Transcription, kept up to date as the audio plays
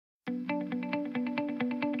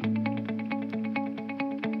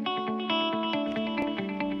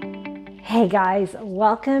Hey guys,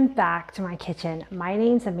 welcome back to my kitchen. My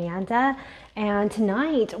name's Amanda, and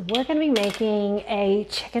tonight we're going to be making a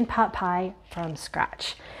chicken pot pie from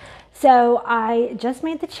scratch. So I just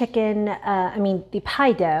made the the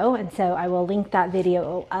pie dough, and so I will link that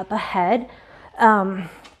video up ahead. And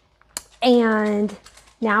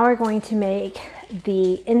now we're going to make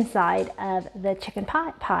the inside of the chicken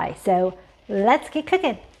pot pie. So let's get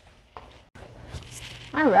cooking.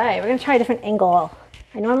 All right, we're going to try a different angle.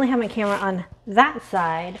 I normally have my camera on that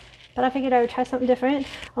side, but I figured I would try something different.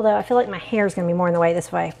 Although I feel like my hair is going to be more in the way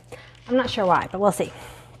this way. I'm not sure why, but we'll see.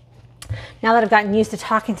 Now that I've gotten used to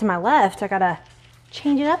talking to my left, I got to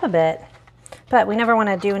change it up a bit. But we never want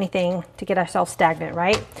to do anything to get ourselves stagnant,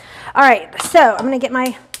 right? All right, so I'm going to get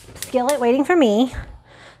my skillet waiting for me.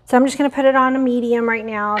 So I'm just going to put it on a medium right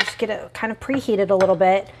now. Just get it kind of preheated a little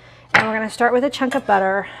bit. And we're going to start with a chunk of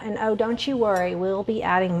butter. And oh, don't you worry, we'll be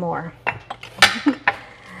adding more.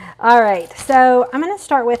 All right, so I'm going to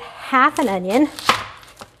start with half an onion.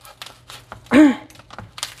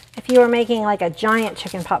 If you were making like a giant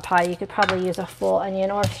chicken pot pie, you could probably use a full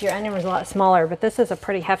onion, or if your onion was a lot smaller, but this is a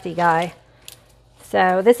pretty hefty guy.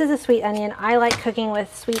 So this is a sweet onion. I like cooking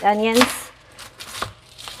with sweet onions,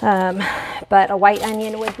 but a white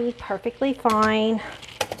onion would be perfectly fine.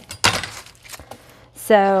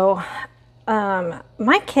 So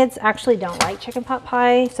my kids actually don't like chicken pot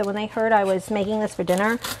pie, so when they heard I was making this for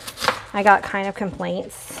dinner, I got kind of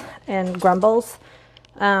complaints and grumbles.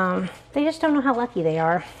 They just don't know how lucky they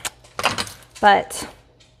are. But,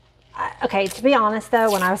 okay, to be honest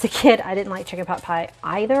though, when I was a kid, I didn't like chicken pot pie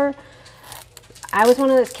either. I was one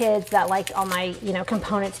of those kids that liked all my,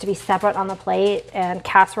 components to be separate on the plate, and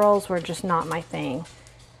casseroles were just not my thing.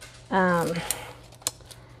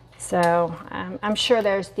 So I'm sure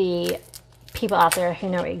there's the people out there who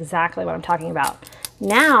know exactly what I'm talking about.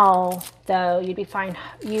 Now, though, you'd be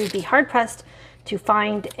hard pressed to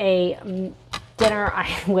find a dinner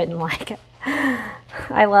I wouldn't like.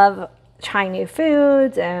 I love trying new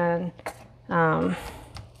foods and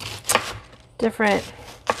different.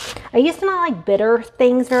 I used to not like bitter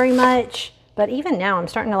things very much, but even now I'm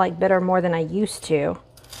starting to like bitter more than I used to.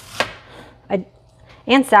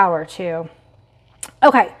 And sour too.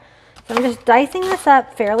 Okay, so I'm just dicing this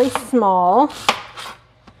up fairly small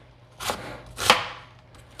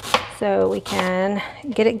so we can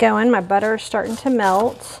get it going. My butter is starting to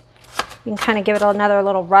melt. You can kind of give it another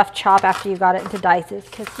little rough chop after you got it into dices,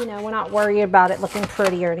 because we're not worried about it looking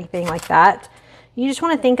pretty or anything like that. You just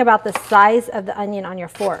want to think about the size of the onion on your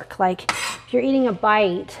fork. Like if you're eating a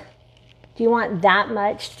bite, do you want that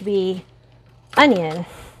much to be onion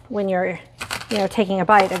when you're taking a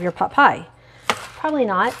bite of your pot pie? Probably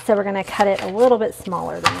not, so we're going to cut it a little bit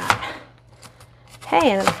smaller than that.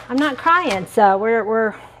 Hey, and I'm not crying, so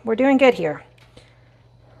we're doing good here.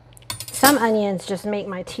 Some onions just make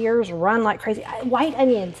my tears run like crazy. White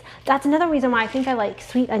onions, that's another reason why I think I like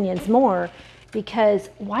sweet onions more, because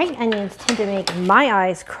white onions tend to make my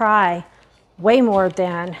eyes cry way more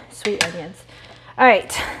than sweet onions. All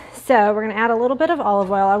right, so we're gonna add a little bit of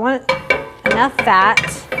olive oil. I want enough fat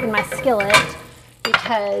in my skillet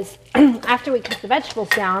because after we cook the vegetables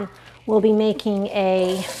down, we'll be making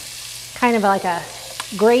a kind of like a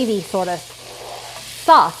gravy sort of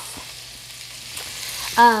sauce.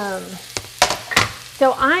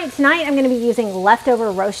 So tonight I'm going to be using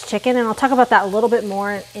leftover roast chicken, and I'll talk about that a little bit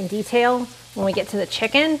more in detail when we get to the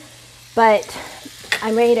chicken. But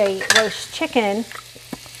I made a roast chicken.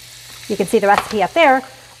 You can see the recipe up there.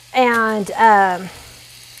 And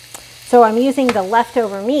so I'm using the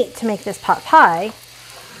leftover meat to make this pot pie.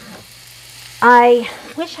 I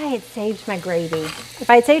wish I had saved my gravy. If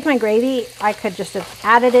I had saved my gravy, I could just have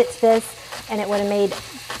added it to this, and it would have made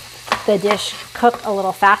the dish cook a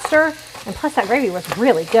little faster. And plus that gravy was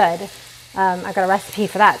really good. I've got a recipe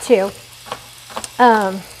for that too.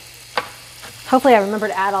 Hopefully I remember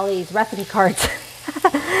to add all these recipe cards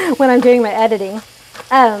when I'm doing my editing.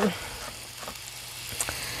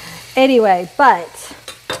 Anyway, but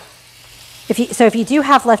if you do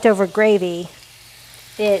have leftover gravy,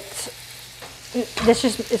 this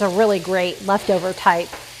just is a really great leftover type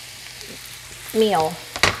meal.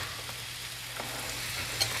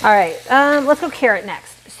 All right, let's go carrot next.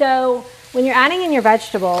 So when you're adding in your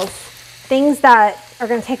vegetables, things that are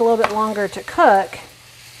going to take a little bit longer to cook,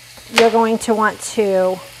 you're going to want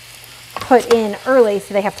to put in early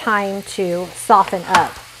so they have time to soften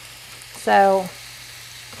up. So,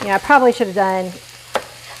 I probably should have done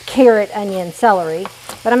carrot, onion, celery,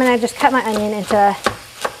 but I'm going to just cut my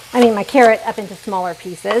my carrot up into smaller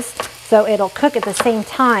pieces so it'll cook at the same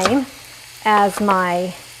time as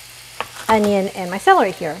my onion and my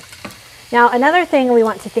celery here. Now, another thing we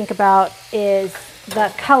want to think about is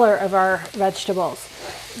the color of our vegetables.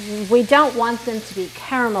 We don't want them to be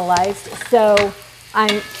caramelized, so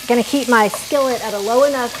I'm going to keep my skillet at a low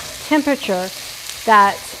enough temperature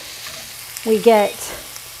that we get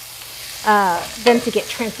them to get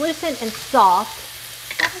translucent and soft.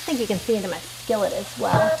 I don't think you can see into my skillet as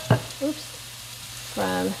well. Oops,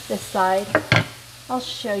 from this side. I'll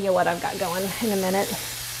show you what I've got going in a minute.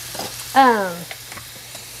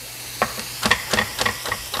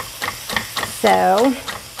 So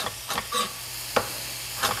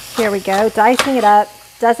here we go, dicing it up.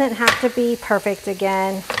 Doesn't have to be perfect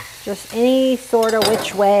again, just any sort of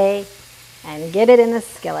which way, and get it in the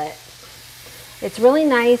skillet. It's really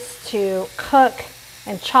nice to cook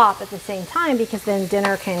and chop at the same time because then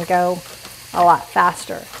dinner can go a lot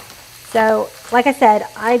faster. So like I said,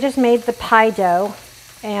 I just made the pie dough,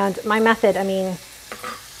 and my method, I mean,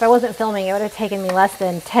 if I wasn't filming, it would have taken me less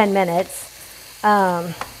than 10 minutes.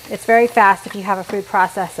 It's very fast if you have a food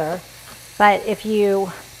processor, but if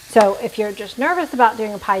you're just nervous about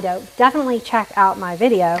doing a pie dough, definitely check out my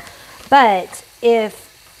video. But if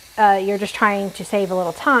you're just trying to save a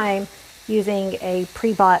little time, using a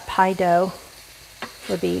pre-bought pie dough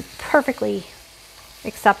would be perfectly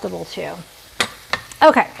acceptable too.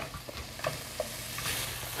 Okay,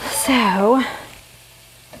 so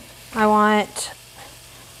I want,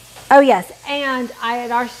 oh yes, and I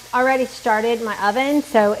had already started my oven,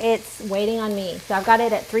 so it's waiting on me. So I've got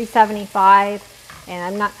it at 375,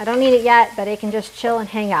 and I don't need it yet, but it can just chill and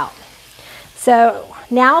hang out. So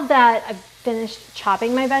now that I've finished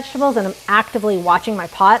chopping my vegetables and I'm actively watching my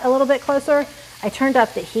pot a little bit closer, I turned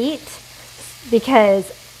up the heat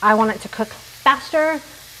because I want it to cook faster,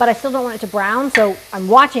 but I still don't want it to brown, so I'm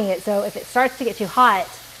watching it, so if it starts to get too hot,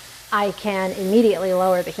 I can immediately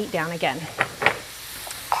lower the heat down again.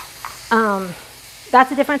 That's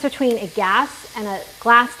the difference between a gas and a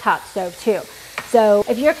glass top stove too. So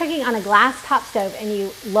if you're cooking on a glass top stove and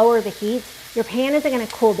you lower the heat, your pan isn't going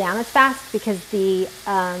to cool down as fast because the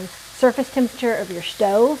surface temperature of your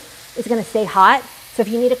stove is going to stay hot. So if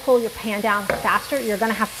you need to cool your pan down faster, you're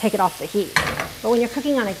going to have to take it off the heat. But when you're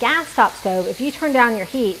cooking on a gas top stove, if you turn down your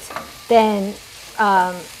heat, then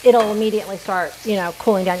it'll immediately start,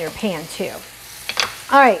 cooling down your pan too.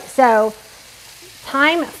 All right, so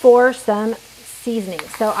time for some seasoning.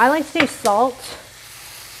 So I like to do salt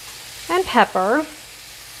and pepper,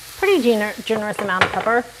 pretty generous amount of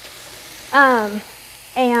pepper.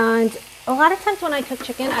 And a lot of times when I cook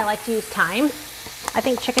chicken, I like to use thyme. I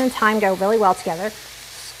think chicken and thyme go really well together.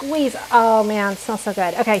 Squeeze, oh man, it smells so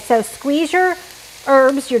good. Okay, so squeeze your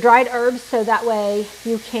herbs, your dried herbs, so that way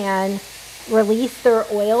you can release their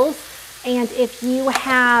oils. And if you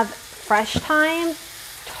have fresh thyme,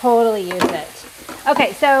 totally use it.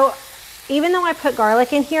 Okay, so even though I put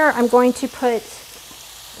garlic in here, I'm going to put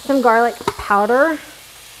some garlic powder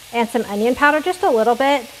and some onion powder, just a little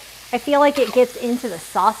bit. I feel like it gets into the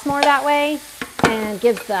sauce more that way and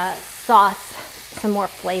gives the sauce some more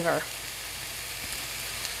flavor.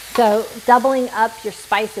 So doubling up your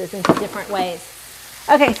spices into different ways.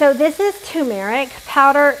 Okay, so this is turmeric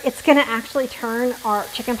powder. It's gonna actually turn our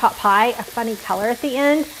chicken pot pie a funny color at the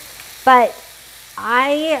end, but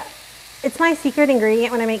it's my secret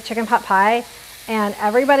ingredient when I make chicken pot pie, and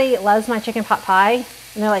everybody loves my chicken pot pie,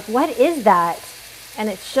 and they're like, what is that? And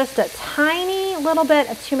it's just a tiny little bit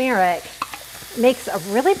of turmeric. Makes a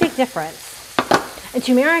really big difference. And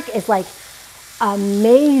turmeric is like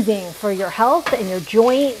amazing for your health and your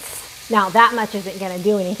joints. Now that much isn't going to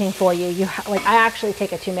do anything for you. I actually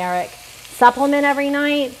take a turmeric supplement every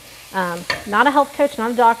night. Not a health coach,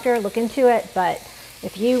 not a doctor, look into it, but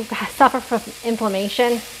if you suffer from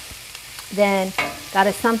inflammation, then that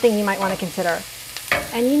is something you might want to consider.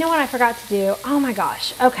 And you know what I forgot to do? Oh my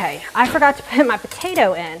gosh. Okay, I forgot to put my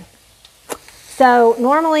potato in. So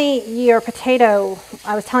normally your potato,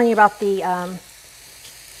 I was telling you about the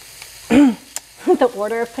the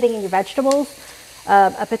order of putting in your vegetables.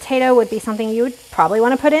 A potato would be something you would probably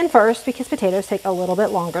want to put in first because potatoes take a little bit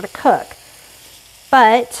longer to cook.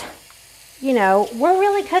 But, we're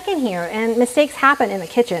really cooking here and mistakes happen in the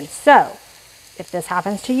kitchen. So if this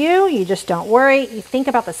happens to you, you just don't worry. You think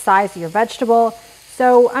about the size of your vegetable.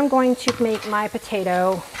 So I'm going to make my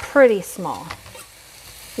potato pretty small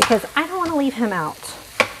because I don't want to leave him out.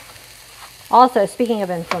 Also, speaking of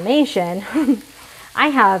inflammation, I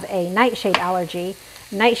have a nightshade allergy.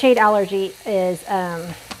 Nightshade allergy is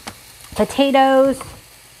potatoes,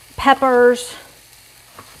 peppers,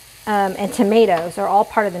 and tomatoes are all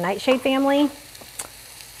part of the nightshade family,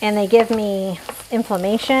 and they give me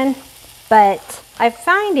inflammation. But I'm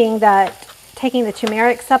finding that taking the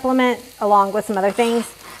turmeric supplement along with some other things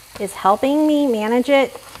is helping me manage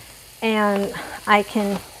it, and I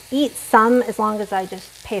can eat some as long as I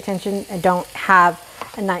just pay attention and don't have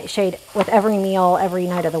a nightshade with every meal every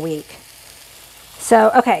night of the week.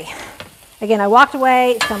 So, okay, again, I walked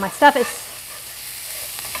away, so my stuff is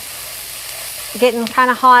getting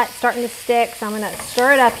kind of hot, starting to stick, so I'm going to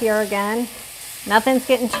stir it up here again. Nothing's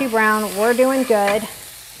getting too brown. We're doing good.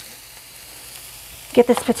 Get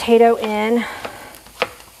this potato in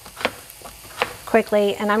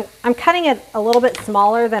quickly, and I'm cutting it a little bit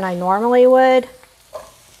smaller than I normally would.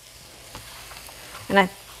 And I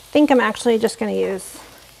think I'm actually just going to use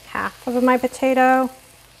half of my potato.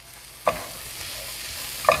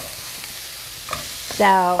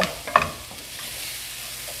 So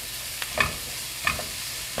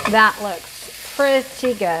that looks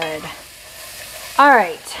pretty good. All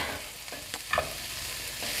right.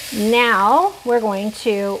 Now we're going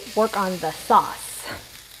to work on the sauce.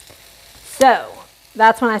 So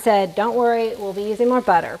that's when I said, don't worry, we'll be using more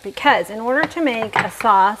butter, because in order to make a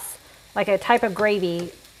sauce, like a type of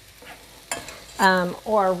gravy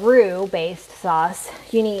or roux based sauce,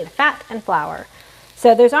 you need fat and flour.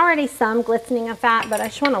 So there's already some glistening of fat, but I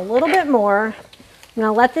just want a little bit more. I'm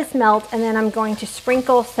gonna let this melt, and then I'm going to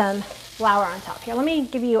sprinkle some flour on top. Here, let me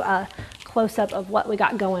give you a close-up of what we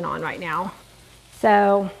got going on right now.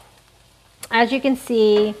 So as you can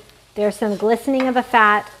see, there's some glistening of the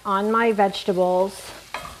fat on my vegetables.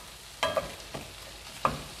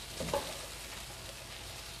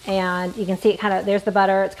 And you can see it kind of, there's the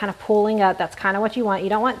butter, it's kind of pooling up. That's kind of what you want. You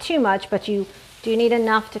don't want too much, but you do need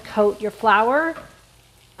enough to coat your flour.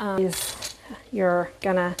 You're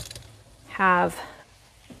gonna have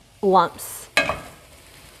lumps.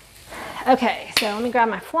 Okay, so let me grab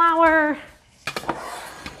my flour.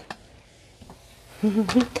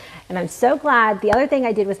 And I'm so glad. The other thing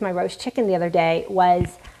I did with my roast chicken the other day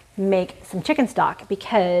was make some chicken stock,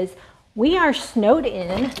 because we are snowed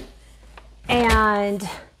in, and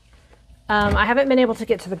I haven't been able to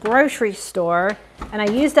get to the grocery store, and I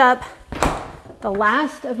used up the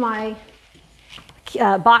last of my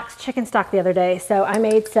boxed chicken stock the other day. So I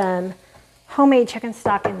made some homemade chicken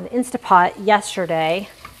stock in the Instapot yesterday,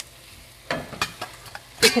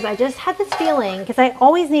 because I just had this feeling, because I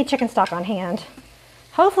always need chicken stock on hand.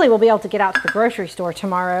 Hopefully we'll be able to get out to the grocery store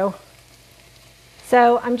tomorrow.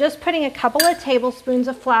 So I'm just putting a couple of tablespoons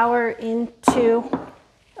of flour into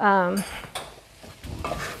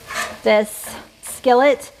this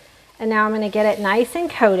skillet, and now I'm going to get it nice and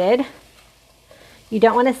coated. You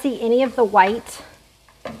don't want to see any of the white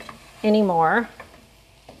anymore.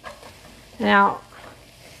 Now,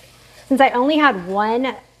 since I only had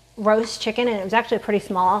one roast chicken, and it was actually a pretty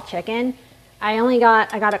small chicken, I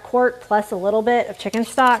got a quart plus a little bit of chicken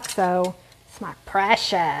stock, so it's my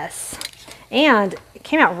precious. And it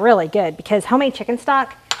came out really good, because homemade chicken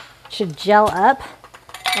stock should gel up,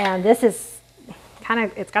 and this is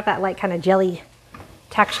it's got that like kind of jelly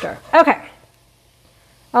texture. Okay.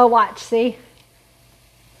 Oh, watch, see?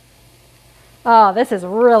 Oh, this is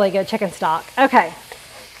really good chicken stock. Okay.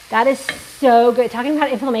 That is so good. Talking about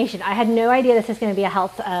inflammation, I had no idea this is going to be a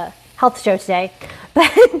health show today,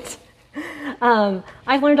 but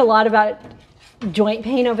I've learned a lot about joint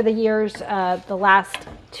pain over the years. The last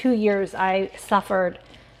 2 years I suffered,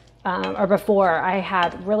 or before, I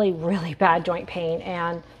had really, really bad joint pain,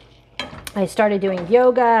 and I started doing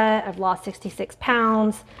yoga. I've lost 66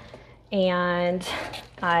 pounds, and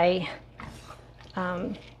I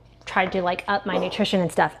tried to like up my nutrition and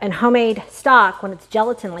stuff. And homemade stock, when it's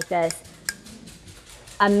gelatin like this,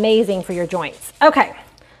 amazing for your joints. Okay,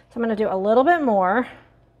 so I'm gonna do a little bit more.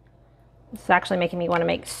 This is actually making me want to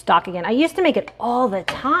make stock again. I used to make it all the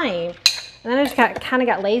time, and then I just kind of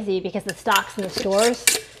got lazy, because the stocks in the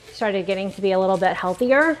stores started getting to be a little bit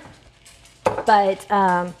healthier, but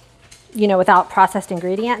you know, without processed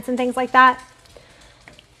ingredients and things like that.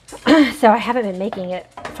 So I haven't been making it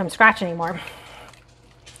from scratch anymore.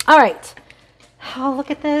 All right. Oh,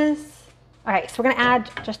 look at this. All right, so we're gonna add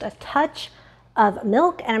just a touch of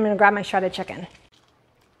milk, and I'm gonna grab my shredded chicken.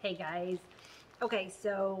 Hey guys. Okay,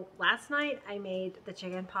 so last night I made the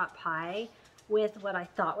chicken pot pie with what I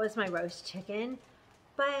thought was my roast chicken,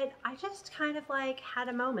 but I just kind of like had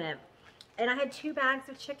a moment. And I had 2 bags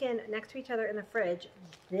of chicken next to each other in the fridge.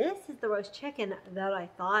 This is the roast chicken that I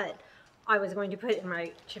thought I was going to put in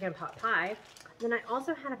my chicken pot pie. Then I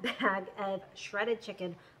also had a bag of shredded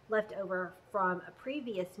chicken left over from a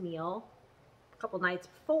previous meal a couple nights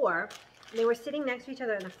before. They were sitting next to each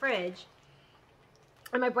other in the fridge.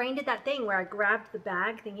 And my brain did that thing where I grabbed the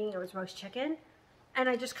bag thinking it was roast chicken, and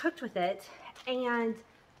I just cooked with it. And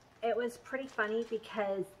it was pretty funny,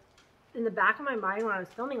 because in the back of my mind when I was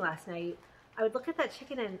filming last night, I would look at that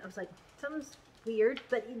chicken and I was like, something's weird,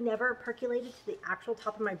 but it never percolated to the actual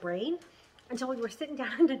top of my brain until we were sitting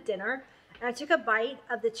down to dinner. And I took a bite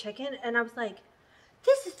of the chicken and I was like,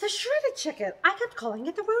 this is the shredded chicken. I kept calling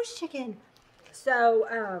it the roast chicken.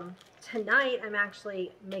 So tonight I'm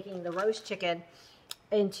actually making the roast chicken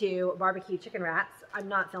into barbecue chicken wraps. I'm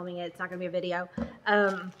not filming it. It's not going to be a video.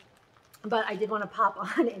 But I did want to pop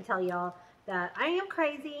on and tell y'all that I am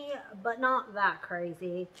crazy, but not that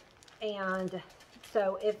crazy. And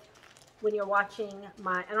so when you're watching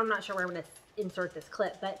and I'm not sure where I'm going to insert this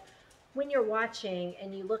clip, but when you're watching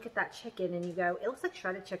and you look at that chicken and you go, it looks like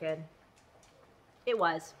shredded chicken. It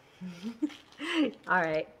was. All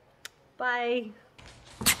right. Bye.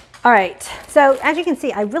 All right. So as you can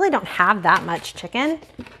see, I really don't have that much chicken,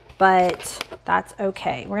 but that's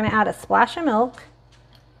okay. We're going to add a splash of milk.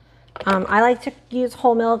 I like to use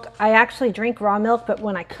whole milk. I actually drink raw milk, but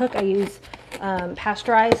when I cook, I use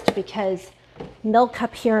pasteurized because milk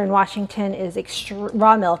up here in Washington is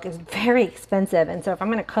raw milk is very expensive. And so if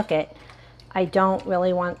I'm going to cook it, I don't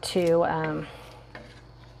really want to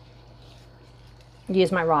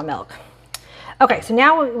use my raw milk. Okay, so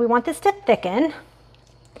now we want this to thicken.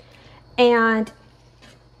 And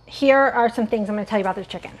here are some things I'm going to tell you about this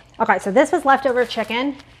chicken. Okay, so this was leftover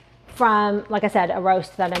chicken from, like I said, a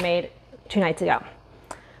roast that I made 2 nights ago.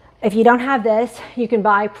 If you don't have this, you can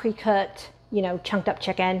buy pre-cooked, chunked up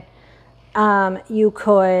chicken. You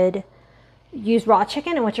could use raw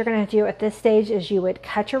chicken, and what you're going to do at this stage is you would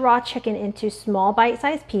cut your raw chicken into small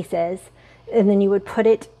bite-sized pieces, and then you would put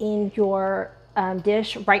it in your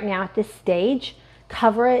dish right now at this stage,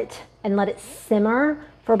 cover it, and let it simmer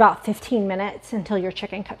for about 15 minutes until your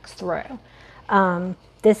chicken cooks through.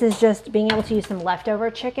 This is just being able to use some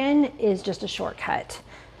leftover chicken is just a shortcut.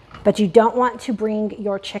 But you don't want to bring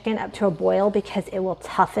your chicken up to a boil because it will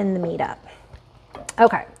toughen the meat up.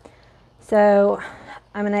 Okay, so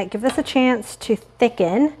I'm gonna give this a chance to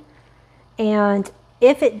thicken. And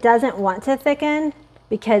if it doesn't want to thicken,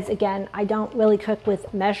 because again, I don't really cook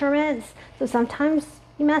with measurements, so sometimes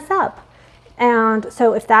you mess up. And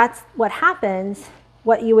so if that's what happens,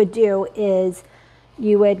 what you would do is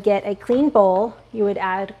you would get a clean bowl, you would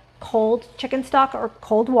add cold chicken stock or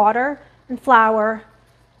cold water and flour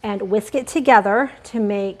and whisk it together to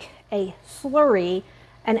make a slurry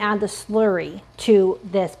and add the slurry to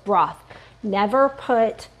this broth. Never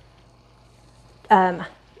put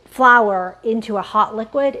flour into a hot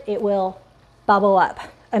liquid. It will bubble up.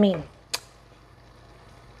 I mean,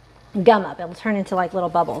 gum up. It'll turn into like little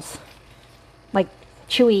bubbles, like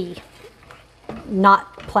chewy,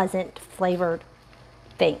 not pleasant flavored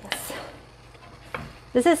things.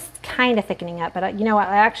 This is kind of thickening up, but you know what?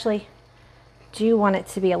 I actually do want it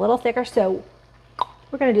to be a little thicker, so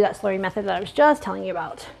we're going to do that slurry method that I was just telling you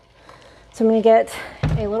about. So I'm going to get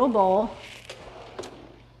a little bowl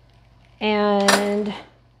and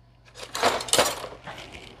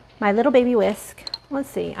my little baby whisk. Let's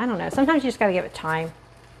see. I don't know. Sometimes you just got to give it time.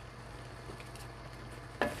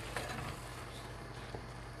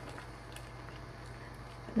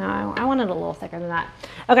 No, I want it a little thicker than that.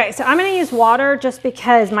 Okay, so I'm going to use water just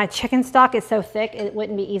because my chicken stock is so thick it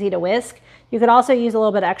wouldn't be easy to whisk. You could also use a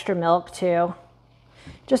little bit of extra milk too.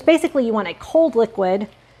 Just basically you want a cold liquid.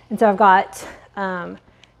 And so I've got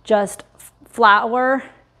just flour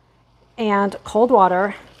and cold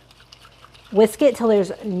water. Whisk it till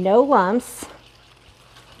there's no lumps.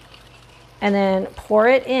 And then pour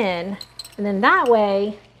it in. And then that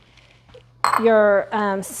way your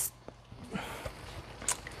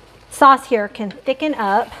sauce here can thicken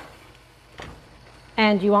up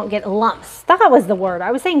and you won't get lumps. That was the word.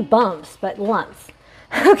 I was saying bumps, but lumps.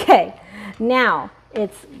 Okay, now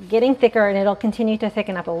it's getting thicker and it'll continue to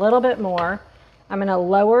thicken up a little bit more. I'm going to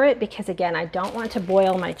lower it because again, I don't want to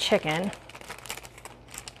boil my chicken.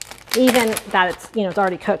 Even that it's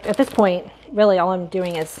already cooked. At this point, really all I'm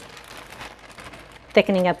doing is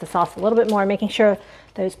thickening up the sauce a little bit more, making sure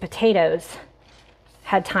those potatoes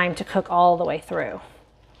had time to cook all the way through.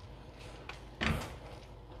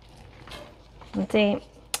 And see,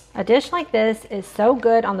 a dish like this is so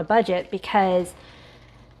good on the budget because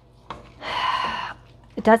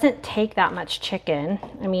it doesn't take that much chicken.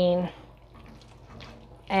 I mean,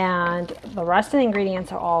 and the rest of the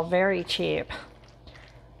ingredients are all very cheap.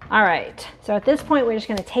 All right, so at this point, we're just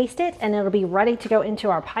gonna taste it and it'll be ready to go into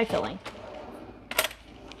our pie filling.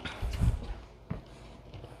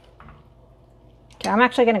 Okay, I'm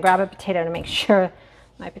actually gonna grab a potato to make sure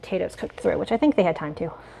my potatoes cooked through, which I think they had time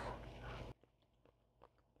to.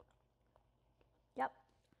 Yep.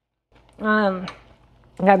 I'm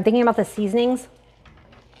thinking about the seasonings.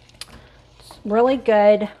 It's really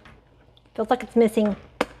good. Feels like it's missing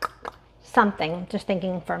something, just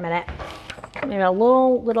thinking for a minute. Maybe a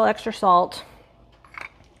little extra salt.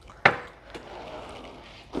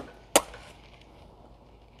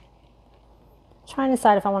 Trying to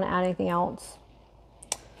decide if I want to add anything else.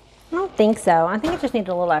 I don't think so. I think it just needs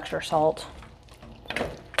a little extra salt.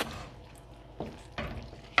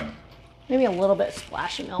 Maybe a little bit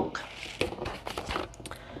splashy milk.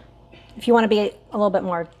 If you want to be a little bit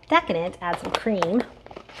more decadent, add some cream.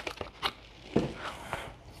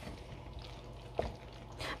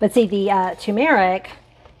 But see, the turmeric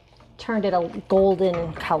turned it a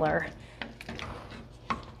golden color.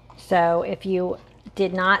 So if you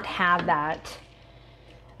did not have that,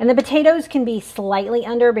 and the potatoes can be slightly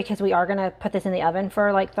under because we are going to put this in the oven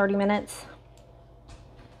for like 30 minutes.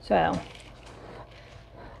 So,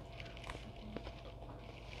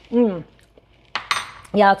 yeah,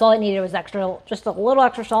 that's all it needed was extra, just a little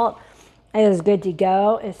extra salt. It is good to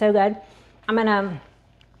go. It's so good. I'm going to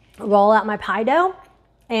roll out my pie dough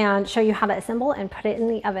and show you how to assemble and put it in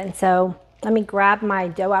the oven. So let me grab my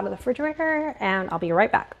dough out of the refrigerator and I'll be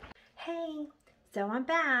right back. Hey, so I'm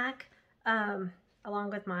back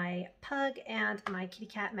along with my pug and my kitty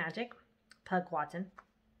cat Magic, Pug Watson.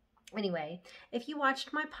 Anyway, if you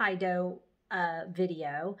watched my pie dough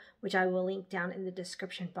video, which I will link down in the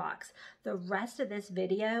description box, the rest of this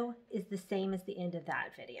video is the same as the end of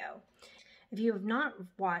that video. If you have not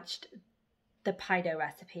watched the pie dough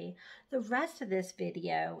recipe, the rest of this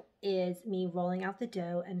video is me rolling out the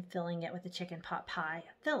dough and filling it with the chicken pot pie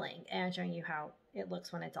filling and showing you how it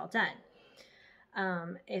looks when it's all done.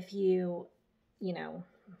 If you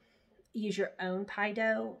use your own pie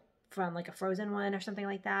dough from like a frozen one or something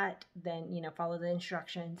like that, then, follow the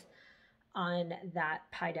instructions on that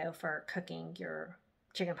pie dough for cooking your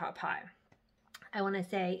chicken pot pie. I want to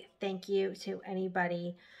say thank you to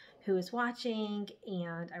anybody who is watching,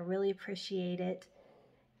 and I really appreciate it.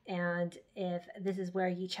 And if this is where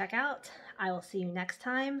you check out, I will see you next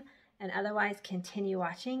time. And otherwise, continue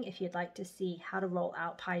watching if you'd like to see how to roll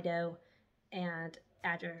out pie dough and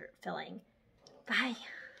add your filling. Bye.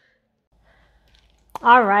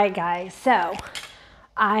 All right, guys. So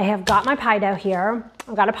I have got my pie dough here.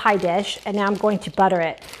 I've got a pie dish, and now I'm going to butter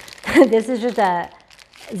it. This is just a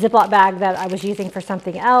Ziploc bag that I was using for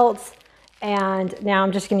something else. And now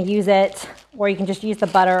I'm just going to use it, or you can just use the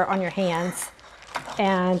butter on your hands.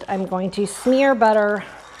 And I'm going to smear butter.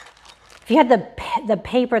 If you had the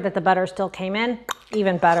paper that the butter still came in,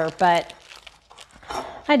 even better, but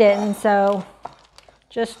I didn't. So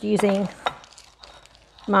just using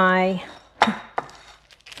my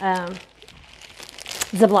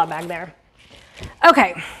Ziploc bag there.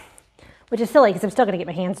 Okay, which is silly because I'm still going to get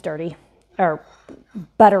my hands dirty, or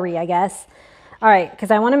buttery, I guess. All right, because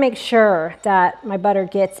I want to make sure that my butter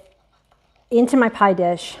gets into my pie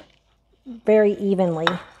dish very evenly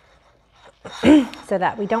so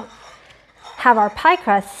that we don't have our pie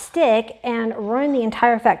crust stick and ruin the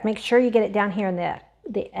entire effect. Make sure you get it down here in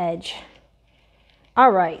the edge. All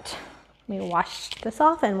right, let me wash this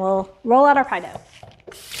off and we'll roll out our pie dough.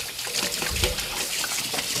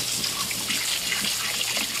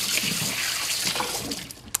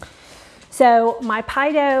 So my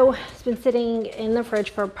pie dough has been sitting in the fridge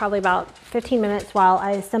for probably about 15 minutes while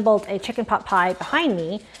I assembled a chicken pot pie behind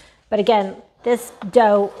me. But again, this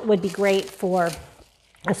dough would be great for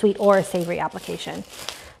a sweet or a savory application.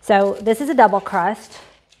 So this is a double crust,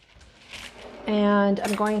 and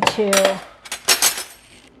I'm going to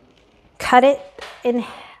cut it in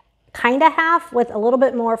kind of half with a little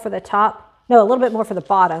bit more for the top. No, a little bit more for the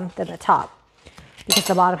bottom than the top, because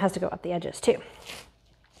the bottom has to go up the edges too.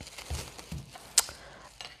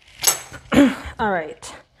 All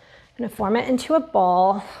right, I'm gonna form it into a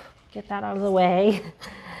ball. Get that out of the way.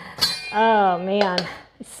 Oh man,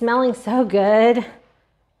 it's smelling so good.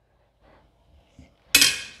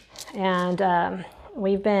 And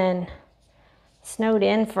we've been snowed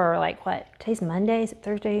in for like what? Today's Monday, is it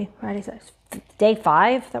Thursday, Friday? So it's day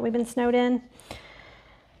 5 that we've been snowed in.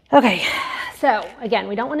 Okay, so again,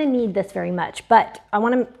 we don't want to knead this very much, but I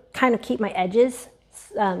want to kind of keep my edges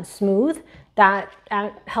smooth. That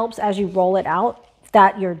helps as you roll it out,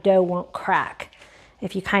 that your dough won't crack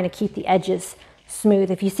if you kind of keep the edges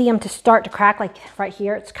smooth. If you see them to start to crack, like right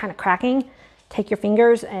here, it's kind of cracking, take your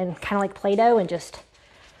fingers and kind of like Play-Doh and just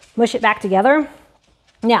mush it back together.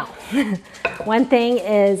 Now, one thing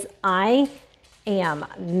is I am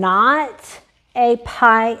not a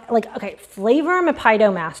pie, okay, flavor, I'm a pie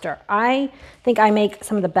dough master. I think I make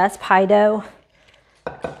some of the best pie dough,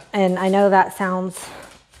 and I know that sounds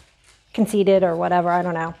conceited or whatever, I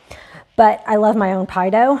don't know. But I love my own pie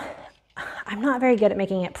dough. I'm not very good at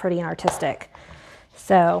making it pretty and artistic.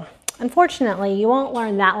 So unfortunately, you won't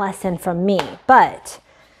learn that lesson from me, but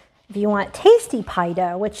if you want tasty pie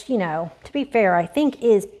dough, which, you know, to be fair, I think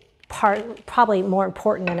is probably more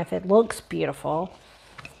important than if it looks beautiful,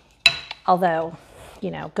 although,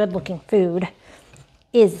 you know, good looking food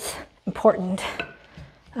is important.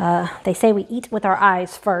 They say we eat with our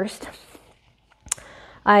eyes first.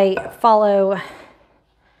 I follow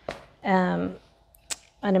an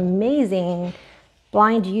amazing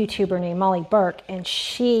blind YouTuber named Molly Burke, and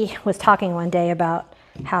she was talking one day about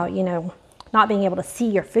how, you know, not being able to see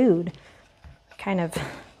your food kind of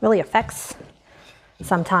really affects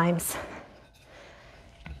sometimes.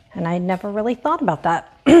 And I never really thought about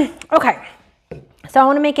that. Okay, so I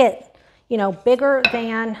want to make it, you know, bigger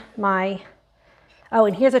than my, oh,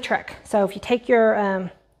 and here's a trick. So if you take your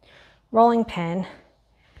rolling pin,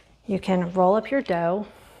 you can roll up your dough,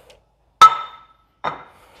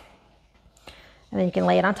 and then you can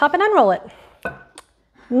lay it on top and unroll it.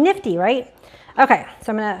 Nifty, right? Okay,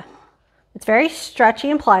 so I'm gonna, it's very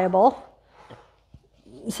stretchy and pliable.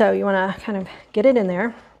 So you wanna kind of get it in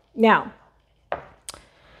there. Now,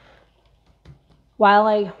 while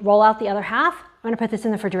I roll out the other half, I'm gonna put this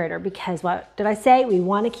in the refrigerator because what did I say? We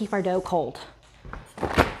wanna keep our dough cold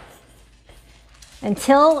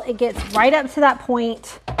until it gets right up to that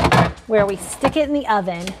point where we stick it in the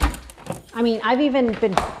oven. I mean, I've even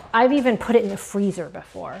put it in the freezer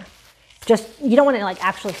before. Just, you don't want to like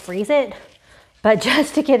actually freeze it, but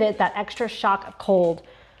just to get it that extra shock of cold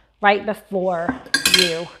right before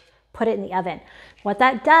you put it in the oven. What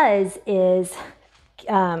that does is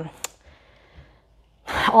all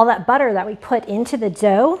that butter that we put into the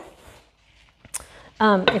dough,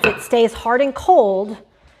 if it stays hard and cold,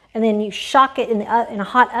 and then you shock it in a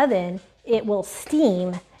hot oven, it will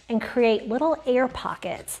steam and create little air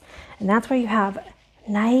pockets. And that's where you have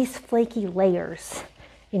nice flaky layers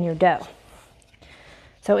in your dough.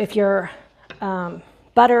 So if your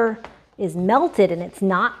butter is melted and it's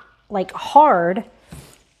not like hard,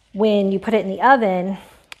 when you put it in the oven,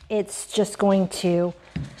 it's just going to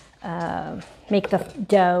make the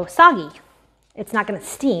dough soggy. It's not gonna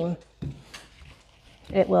steam.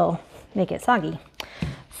 It will make it soggy.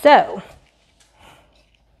 So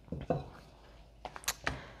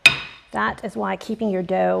that is why keeping your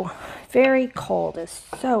dough very cold is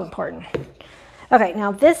so important. Okay,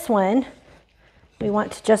 now this one, we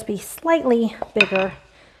want to just be slightly bigger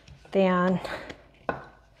than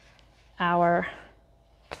our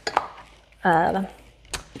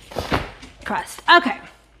crust. Okay,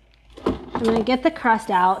 I'm gonna get the crust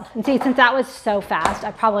out. And see, since that was so fast,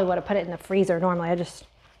 I probably would have put it in the freezer. Normally,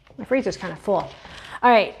 my freezer's kind of full. All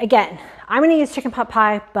right, again, I'm gonna use chicken pot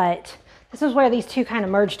pie, but this is where these two kind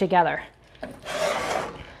of merge together.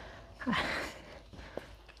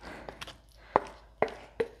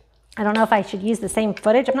 I don't know if I should use the same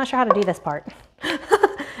footage. I'm not sure how to do this part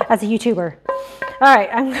as a YouTuber. All right,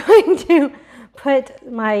 I'm going to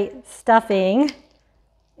put my stuffing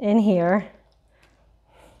in here.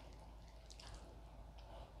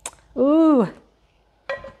 Ooh.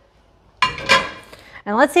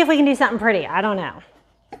 And let's see if we can do something pretty. I don't know.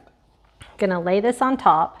 Gonna lay this on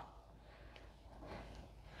top.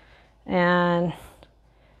 And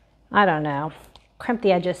I don't know, crimp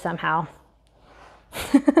the edges somehow.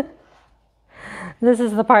 This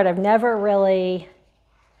is the part I've never really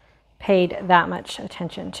paid that much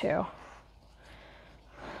attention to.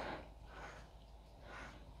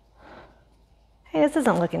 Hey, this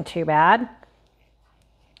isn't looking too bad.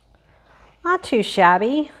 Not too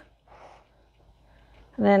shabby.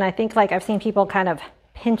 And then I think like I've seen people kind of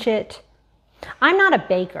pinch it. I'm not a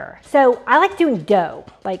baker, so I like doing dough.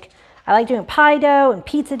 Like I like doing pie dough and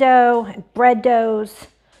pizza dough and bread doughs.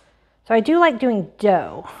 So I do like doing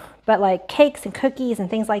dough, but like cakes and cookies and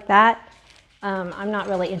things like that, I'm not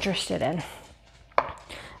really interested in. All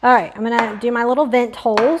right, I'm gonna do my little vent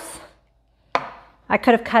holes. I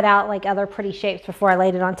could have cut out like other pretty shapes before I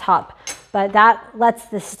laid it on top, but that lets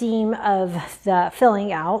the steam of the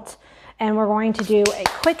filling out. And we're going to do a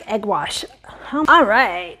quick egg wash. All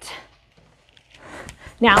right.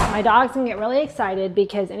 Now, my dog's gonna get really excited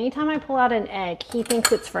because anytime I pull out an egg, he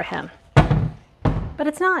thinks it's for him, but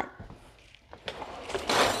it's not.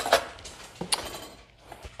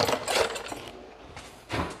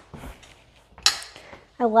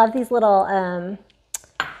 I love these little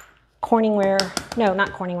Corningware, no,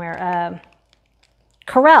 not Corningware,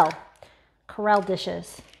 Corelle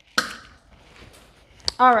dishes.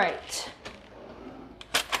 All right.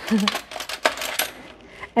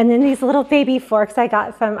 And then these little baby forks I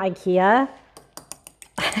got from IKEA.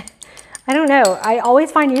 I don't know, I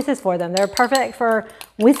always find uses for them. They're perfect for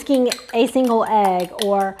whisking a single egg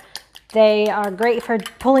or They are great for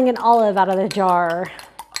pulling an olive out of the jar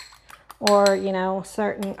or, you know,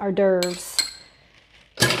 certain hors d'oeuvres.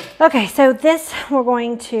 Okay, so this we're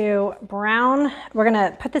going to brown. We're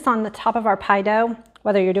going to put this on the top of our pie dough,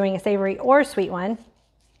 whether you're doing a savory or sweet one.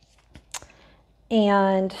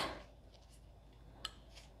 And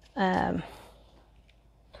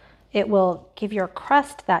it will give your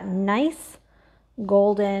crust that nice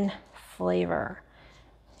golden flavor.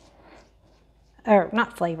 Or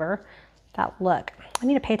not flavor, that look. I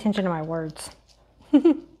need to pay attention to my words.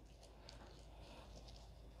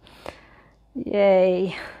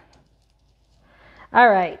 Yay. All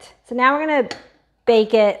right, so now we're gonna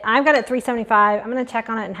bake it. I've got it 375. I'm gonna check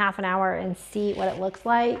on it in half an hour and see what it looks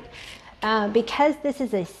like. Because this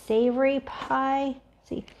is a savory pie,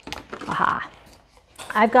 see, aha.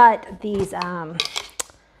 I've got these,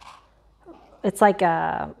 it's like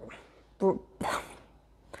a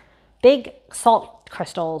big salt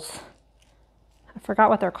crystals. I forgot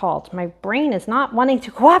what they're called. My brain is not wanting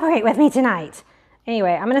to cooperate with me tonight.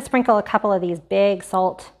 Anyway, I'm gonna sprinkle a couple of these big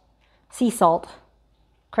sea salt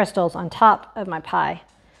crystals on top of my pie.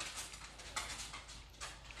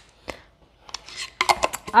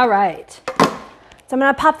 All right, so I'm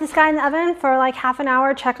gonna pop this guy in the oven for like half an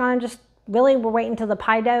hour, check on it, just really we're waiting until the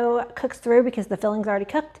pie dough cooks through because the filling's already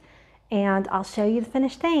cooked, and I'll show you the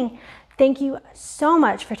finished thing. Thank you so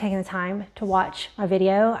much for taking the time to watch my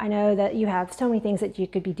video. I know that you have so many things that you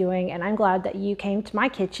could be doing, and I'm glad that you came to my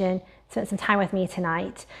kitchen, spent some time with me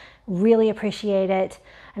tonight. Really appreciate it.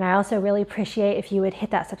 And I also really appreciate if you would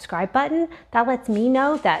hit that subscribe button. That lets me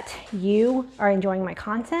know that you are enjoying my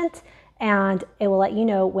content, and it will let you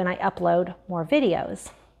know when I upload more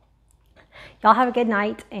videos. Y'all have a good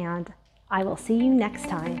night, and I will see you next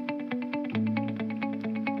time.